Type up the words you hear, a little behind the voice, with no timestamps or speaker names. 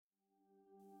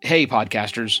Hey,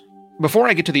 podcasters. Before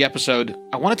I get to the episode,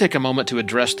 I want to take a moment to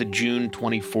address the June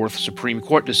 24th Supreme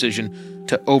Court decision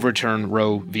to overturn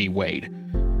Roe v. Wade.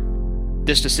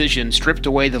 This decision stripped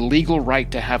away the legal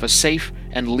right to have a safe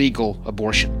and legal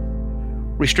abortion.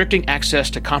 Restricting access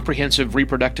to comprehensive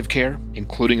reproductive care,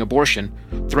 including abortion,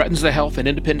 threatens the health and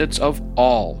independence of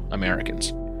all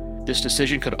Americans. This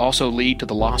decision could also lead to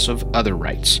the loss of other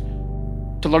rights.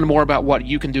 To learn more about what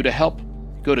you can do to help,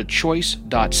 go to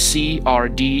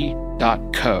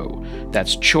choice.crd.co.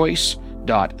 That's choice.crd.co.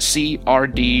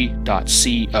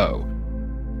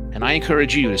 And I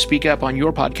encourage you to speak up on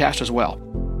your podcast as well.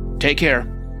 Take care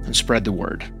and spread the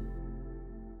word.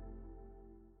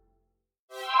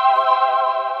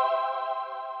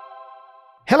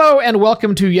 Hello and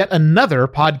welcome to yet another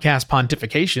Podcast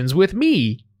Pontifications with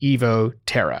me, Evo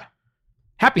Terra.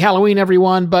 Happy Halloween,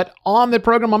 everyone, but on the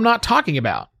program I'm not talking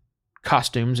about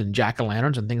costumes and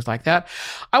jack-o'-lanterns and things like that.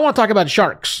 I want to talk about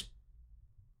sharks.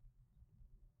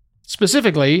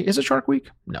 Specifically, is it Shark Week?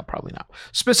 No, probably not.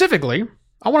 Specifically,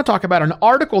 I want to talk about an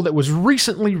article that was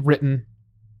recently written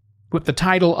with the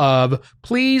title of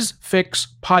Please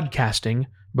Fix Podcasting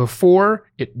Before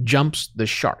It Jumps the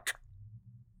Shark.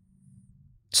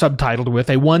 Subtitled with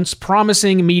A Once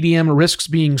Promising Medium Risks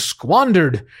Being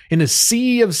Squandered in a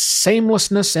Sea of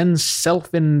Shamelessness and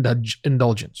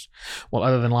Self-Indulgence. Well,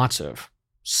 other than lots of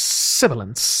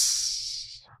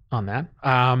sibilance on that.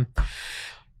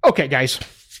 Okay, guys.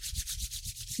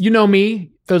 You know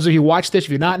me. Those of you who watch this, if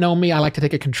you not know me, I like to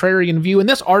take a contrarian view, and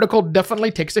this article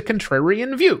definitely takes a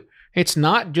contrarian view. It's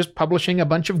not just publishing a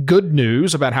bunch of good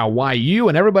news about how why you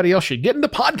and everybody else should get into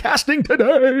podcasting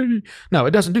today. No,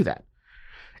 it doesn't do that.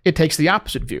 It takes the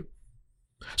opposite view.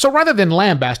 So rather than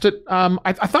lambast it,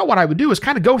 I thought what I would do is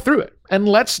kind of go through it, and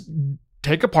let's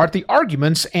take apart the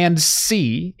arguments and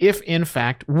see if, in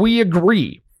fact, we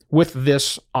agree with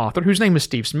this author, whose name is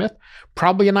Steve Smith.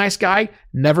 Probably a nice guy,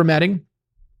 never met him.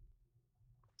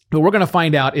 But we're going to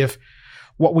find out if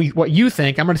what you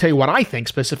think, I'm going to tell you what I think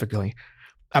specifically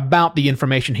about the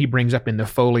information he brings up in the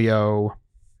Folio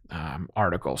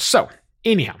article. So,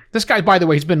 anyhow, this guy, by the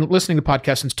way, he's been listening to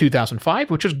podcasts since 2005,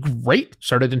 which is great.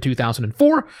 Started in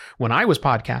 2004 when I was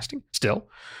podcasting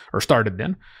started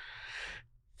then.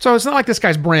 So it's not like this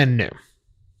guy's brand new.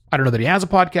 I don't know that he has a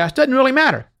podcast. Doesn't really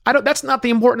matter. That's not the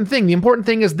important thing. The important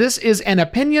thing is this is an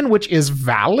opinion which is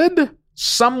valid.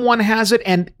 Someone has it.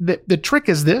 And the trick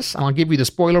is this, and I'll give you the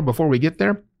spoiler before we get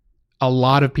there. A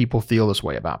lot of people feel this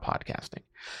way about podcasting.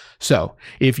 So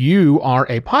if you are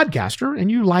a podcaster, and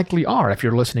you likely are if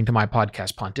you're listening to my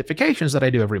podcast Pontifications that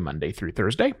I do every Monday through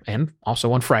Thursday, and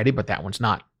also on Friday, but that one's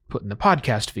not put in the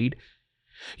podcast feed,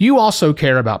 you also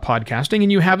care about podcasting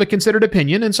and you have a considered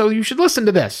opinion, and so you should listen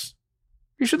to this.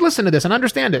 You should listen to this and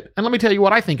understand it. And let me tell you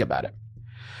what I think about it.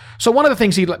 So one of the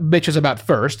things he bitches about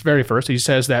very first, he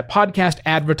says that podcast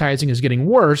advertising is getting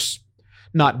worse,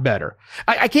 not better.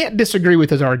 I can't disagree with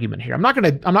his argument here. I'm not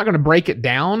gonna break it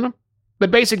down. But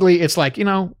basically, it's like,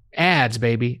 ads,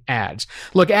 baby, ads.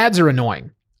 Look, ads are annoying.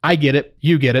 I get it.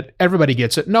 You get it. Everybody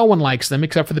gets it. No one likes them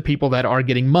except for the people that are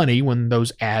getting money when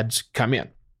those ads come in.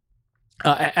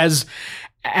 As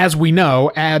we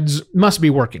know, ads must be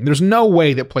working. There's no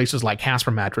way that places like Casper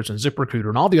Mattress and ZipRecruiter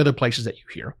and all the other places that you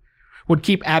hear would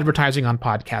keep advertising on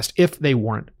podcasts if they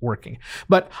weren't working.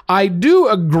 But I do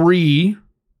agree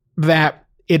that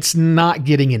it's not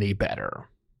getting any better.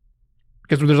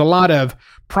 Because there's a lot of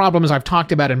problems I've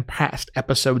talked about in past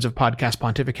episodes of Podcast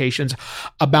Pontifications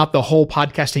about the whole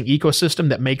podcasting ecosystem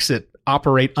that makes it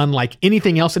operate unlike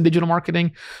anything else in digital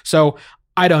marketing. So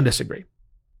I don't disagree.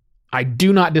 I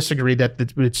do not disagree that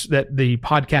the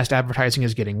podcast advertising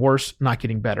is getting worse, not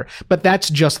getting better. But that's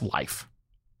just life.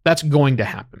 That's going to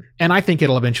happen. And I think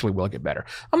it'll eventually will get better.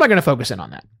 I'm not going to focus in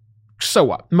on that. So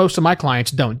what? Most of my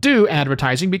clients don't do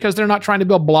advertising because they're not trying to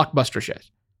build blockbuster shit.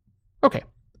 Okay.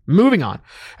 Moving on,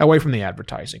 away from the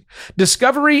advertising.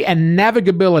 Discovery and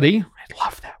navigability, I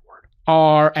love that word,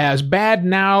 are as bad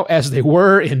now as they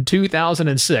were in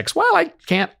 2006. Well, I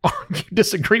can't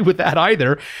disagree with that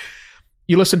either.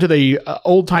 You listen to the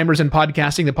old timers in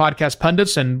podcasting, the podcast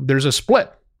pundits, and there's a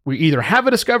split. We either have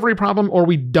a discovery problem or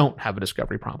we don't have a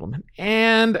discovery problem.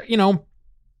 And,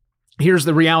 here's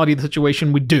the reality of the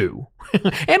situation. We do.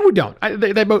 And we don't.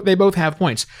 They both have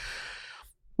points.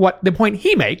 What the point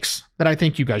he makes that I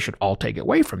think you guys should all take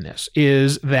away from this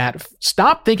is that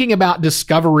stop thinking about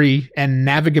discovery and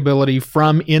navigability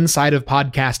from inside of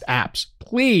podcast apps.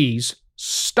 Please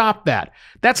stop that.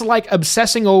 That's like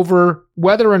obsessing over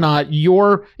whether or not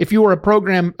if you were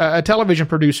a television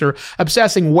producer,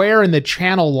 obsessing where in the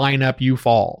channel lineup you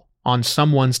fall on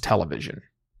someone's television.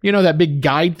 You know, that big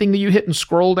guide thing that you hit and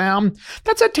scroll down?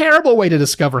 That's a terrible way to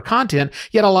discover content,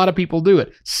 yet a lot of people do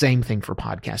it. Same thing for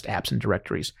podcast apps and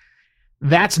directories.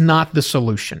 That's not the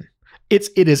solution. It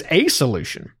is a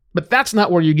solution, but that's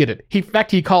not where you get it. In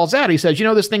fact, he calls out, he says, you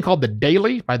know this thing called The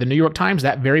Daily by the New York Times,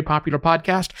 that very popular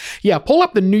podcast? Yeah, pull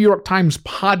up the New York Times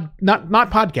not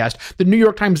podcast, the New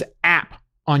York Times app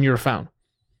on your phone.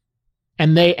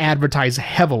 And they advertise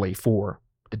heavily for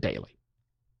The Daily.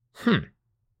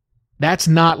 That's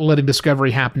not letting discovery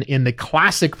happen in the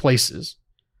classic places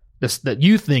that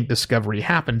you think discovery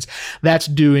happens. That's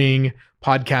doing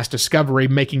podcast discovery,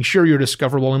 making sure you're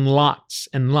discoverable in lots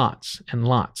and lots and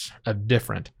lots of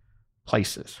different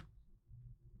places,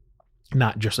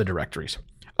 not just the directories.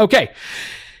 Okay.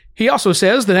 He also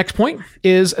says the next point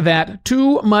is that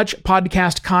too much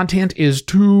podcast content is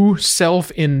too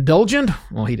self-indulgent.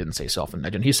 Well, he didn't say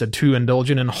self-indulgent. He said too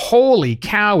indulgent. And holy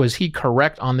cow, is he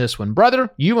correct on this one. Brother,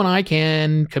 you and I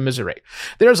can commiserate.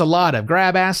 There's a lot of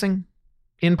grab-assing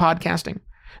in podcasting.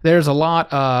 There's a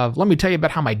lot of, let me tell you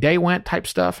about how my day went type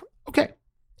stuff. Okay.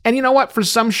 And you know what? For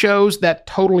some shows, that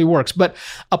totally works. But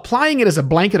applying it as a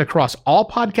blanket across all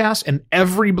podcasts and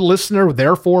every listener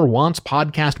therefore wants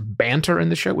podcast banter in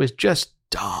the show is just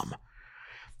dumb.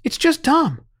 It's just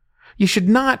dumb. You should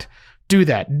not do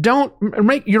that.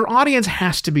 Your audience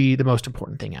has to be the most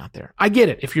important thing out there. I get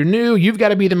it. If you're new, you've got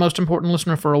to be the most important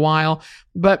listener for a while,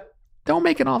 but don't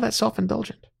make it all that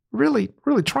self-indulgent. Really,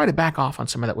 really try to back off on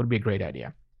some of that would be a great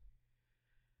idea.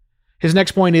 His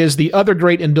next point is the other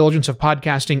great indulgence of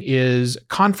podcasting is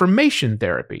confirmation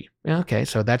therapy. Okay,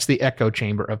 so that's the echo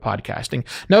chamber of podcasting.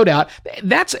 No doubt,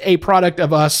 that's a product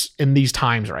of us in these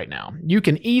times right now. You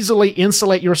can easily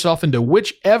insulate yourself into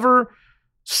whichever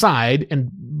side, and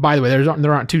by the way,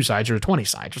 there aren't two sides, there are 20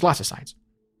 sides, there's lots of sides.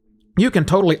 You can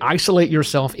totally isolate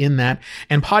yourself in that,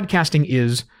 and podcasting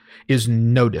is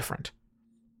no different.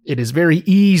 It is very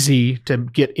easy to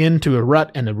get into a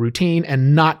rut and a routine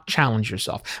and not challenge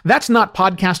yourself. That's not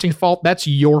podcasting's fault. That's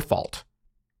your fault.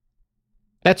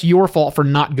 That's your fault for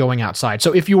not going outside.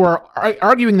 So if you are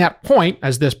arguing that point,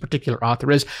 as this particular author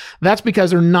is, that's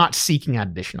because they're not seeking out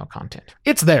additional content.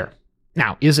 It's there.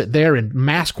 Now, is it there in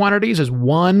mass quantities? Is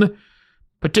one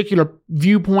particular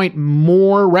viewpoint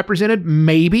more represented?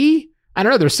 Maybe. I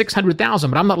don't know. There's 600,000,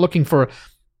 but I'm not looking for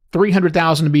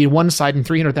 300,000 to be one side and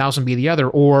 300,000 be the other,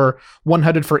 or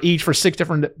 100 for each for 6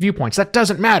 different viewpoints. That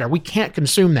doesn't matter. We can't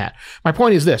consume that. My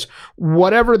point is this: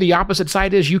 whatever the opposite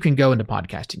side is, you can go into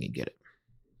podcasting and get it.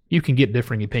 You can get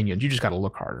differing opinions. You just got to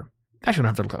look harder. Actually, you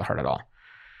don't have to look hard at all.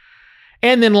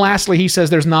 And then lastly, he says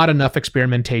there's not enough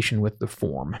experimentation with the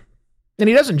form. And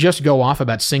he doesn't just go off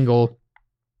about single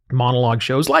monologue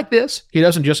shows like this. He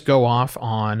doesn't just go off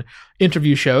on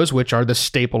interview shows, which are the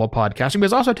staple of podcasting, but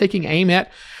he's also taking aim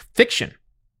at fiction,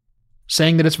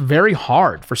 saying that it's very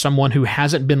hard for someone who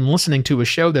hasn't been listening to a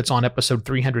show that's on episode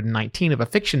 319 of a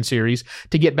fiction series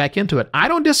to get back into it. I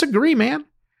don't disagree, man.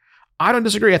 I don't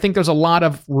disagree. I think there's a lot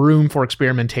of room for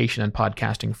experimentation in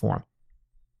podcasting form.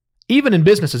 Even in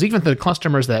businesses, even for the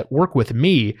customers that work with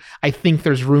me, I think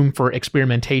there's room for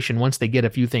experimentation once they get a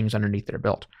few things underneath their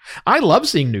belt. I love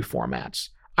seeing new formats.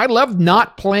 I love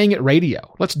not playing at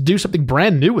radio. Let's do something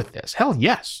brand new with this. Hell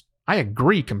yes. I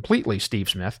agree completely, Steve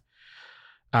Smith,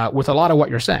 with a lot of what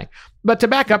you're saying. But to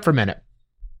back up for a minute,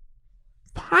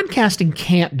 podcasting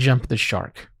can't jump the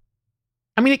shark.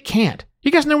 I mean, it can't.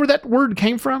 You guys know where that word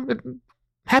came from?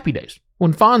 Happy Days,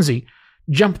 when Fonzie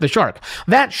jumped the shark.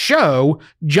 That show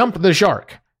jumped the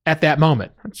shark at that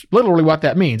moment. That's literally what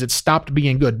that means. It stopped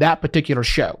being good, that particular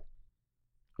show.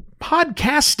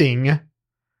 Podcasting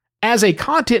as a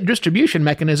content distribution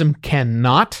mechanism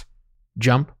cannot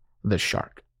jump the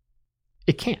shark.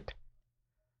 It can't.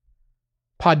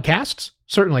 Podcasts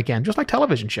certainly can, just like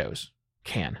television shows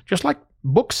can, just like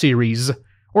book series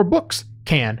or books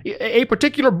can. A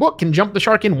particular book can jump the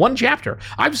shark in one chapter.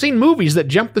 I've seen movies that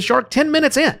jump the shark 10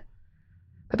 minutes in.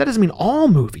 But that doesn't mean all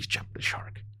movies jump the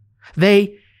shark.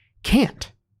 They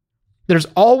can't. There's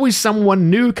always someone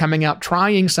new coming out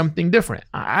trying something different.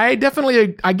 I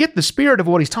get the spirit of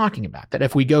what he's talking about, that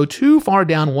if we go too far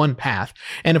down one path,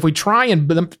 and if we try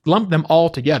and lump them all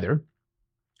together,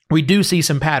 we do see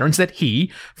some patterns that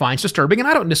he finds disturbing, and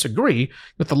I don't disagree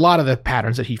with a lot of the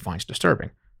patterns that he finds disturbing.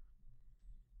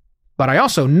 But I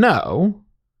also know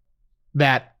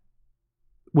that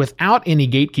without any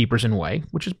gatekeepers in way,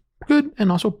 which is good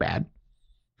and also bad,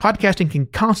 podcasting can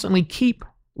constantly keep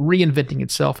reinventing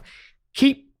itself,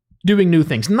 keep doing new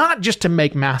things, not just to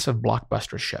make massive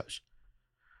blockbuster shows,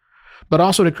 but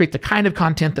also to create the kind of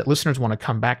content that listeners want to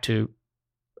come back to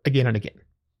again and again.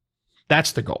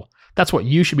 That's the goal. That's what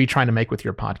you should be trying to make with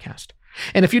your podcast.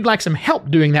 And if you'd like some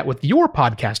help doing that with your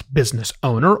podcast business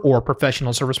owner or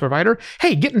professional service provider,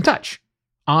 hey, get in touch.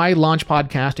 I launch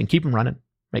podcasts and keep them running,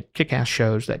 make kick-ass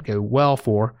shows that go well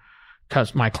for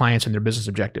my clients and their business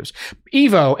objectives.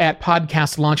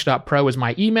 evo@podcastlaunch.pro is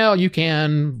my email. You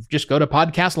can just go to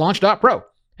podcastlaunch.pro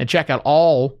and check out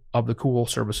all of the cool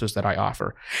services that I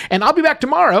offer. And I'll be back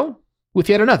tomorrow with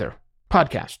yet another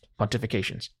podcast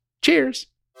Pontifications. Cheers.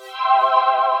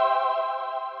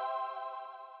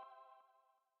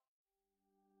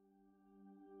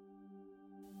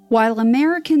 While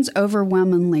Americans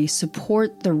overwhelmingly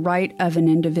support the right of an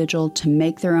individual to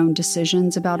make their own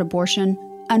decisions about abortion,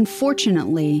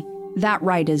 unfortunately, that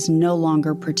right is no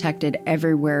longer protected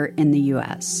everywhere in the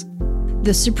U.S.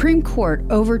 The Supreme Court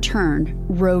overturned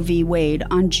Roe v. Wade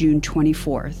on June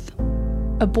 24th.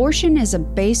 Abortion is a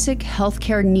basic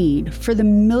healthcare need for the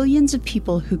millions of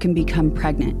people who can become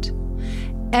pregnant.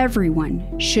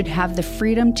 Everyone should have the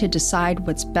freedom to decide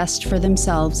what's best for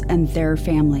themselves and their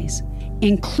families,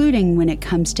 including when it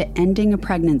comes to ending a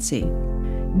pregnancy.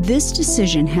 This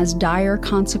decision has dire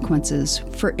consequences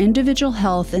for individual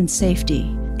health and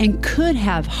safety and could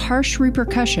have harsh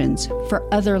repercussions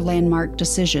for other landmark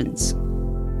decisions.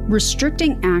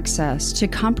 Restricting access to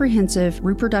comprehensive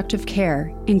reproductive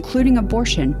care, including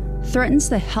abortion, threatens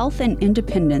the health and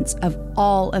independence of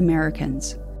all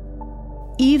Americans.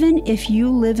 Even if you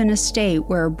live in a state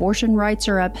where abortion rights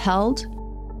are upheld,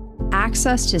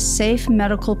 access to safe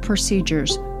medical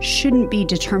procedures shouldn't be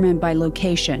determined by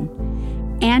location,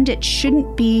 and it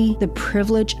shouldn't be the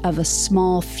privilege of a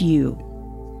small few.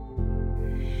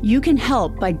 You can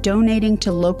help by donating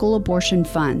to local abortion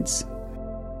funds.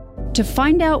 To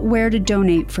find out where to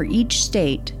donate for each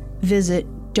state, visit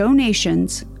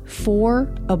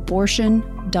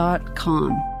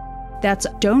donationsforabortion.com. That's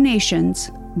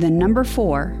donations, the number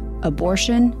 4,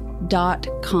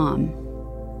 abortion.com.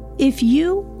 If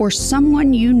you or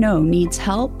someone you know needs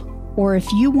help, or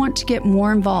if you want to get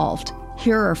more involved,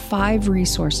 here are 5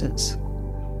 resources.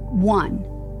 1.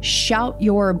 Shout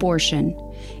Your Abortion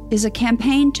is a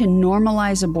campaign to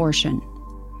normalize abortion.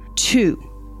 2.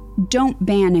 Don't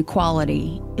Ban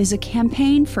Equality is a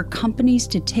campaign for companies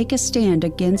to take a stand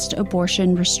against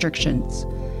abortion restrictions.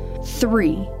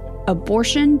 3.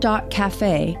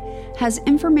 Abortion.cafe has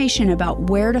information about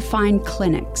where to find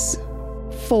clinics.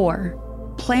 4.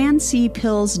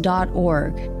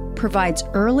 PlanCpills.org provides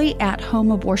early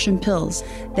at-home abortion pills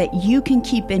that you can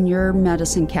keep in your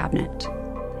medicine cabinet.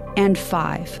 And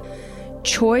 5.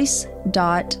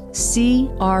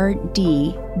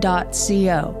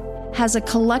 Choice.crd.co has a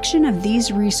collection of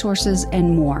these resources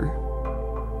and more.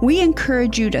 We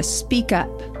encourage you to speak up,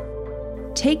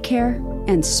 take care,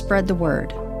 and spread the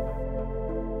word.